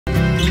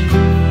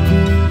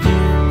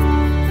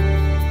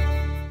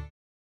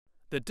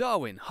The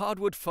Darwin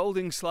Hardwood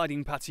Folding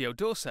Sliding Patio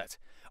Doorset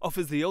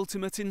offers the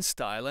ultimate in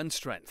style and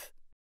strength.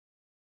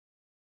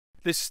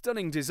 This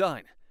stunning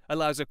design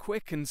allows a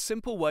quick and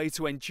simple way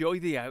to enjoy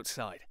the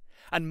outside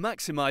and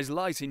maximise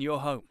light in your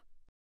home.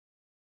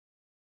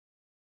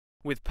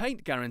 With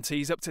paint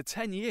guarantees up to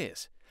 10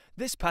 years,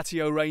 this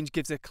patio range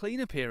gives a clean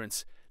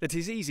appearance that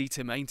is easy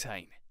to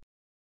maintain.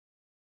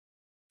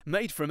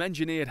 Made from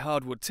engineered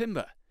hardwood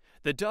timber,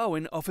 the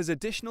Darwin offers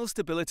additional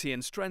stability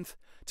and strength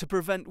to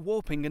prevent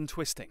warping and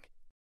twisting.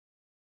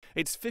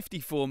 Its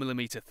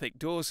 54mm thick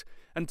doors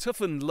and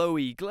toughened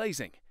low-E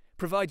glazing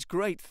provides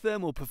great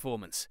thermal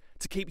performance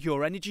to keep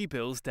your energy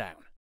bills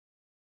down.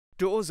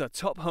 Doors are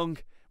top-hung,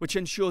 which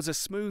ensures a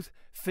smooth,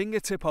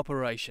 fingertip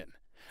operation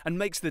and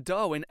makes the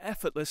Darwin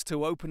effortless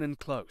to open and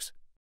close.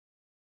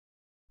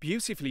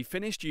 Beautifully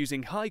finished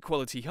using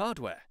high-quality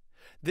hardware,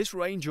 this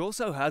range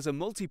also has a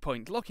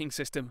multi-point locking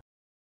system,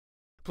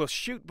 plus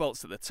chute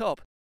bolts at the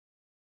top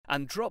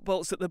and drop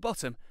bolts at the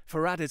bottom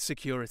for added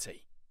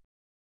security.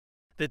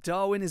 The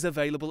Darwin is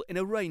available in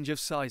a range of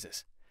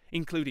sizes,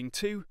 including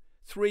 2,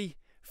 3,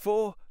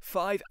 4,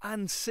 5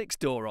 and 6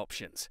 door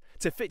options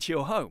to fit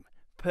your home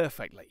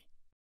perfectly.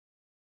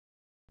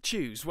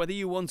 Choose whether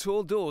you want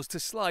all doors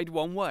to slide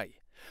one way,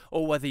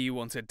 or whether you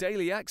want a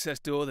daily access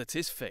door that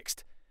is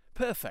fixed,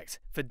 perfect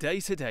for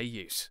day-to-day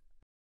use.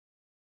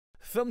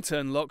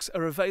 Thumb-turn locks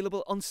are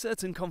available on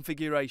certain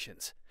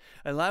configurations,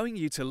 allowing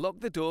you to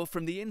lock the door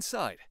from the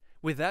inside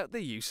without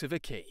the use of a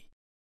key.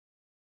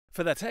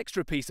 For that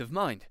extra peace of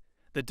mind,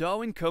 the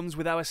Darwin comes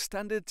with our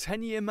standard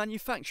 10-year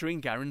manufacturing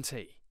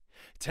guarantee,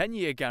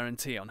 10-year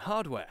guarantee on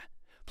hardware,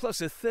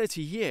 plus a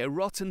 30-year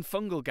rot and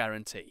fungal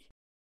guarantee.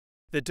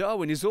 The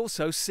Darwin is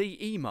also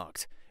CE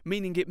marked,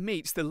 meaning it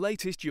meets the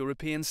latest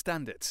European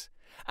standards,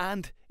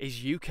 and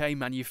is UK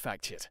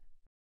manufactured.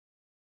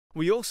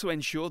 We also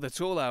ensure that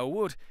all our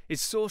wood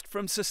is sourced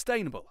from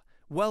sustainable,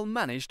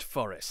 well-managed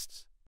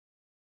forests.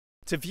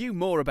 To view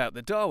more about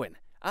the Darwin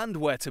and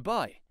where to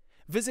buy,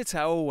 visit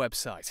our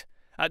website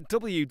at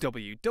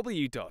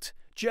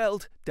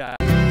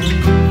www.jeld-wen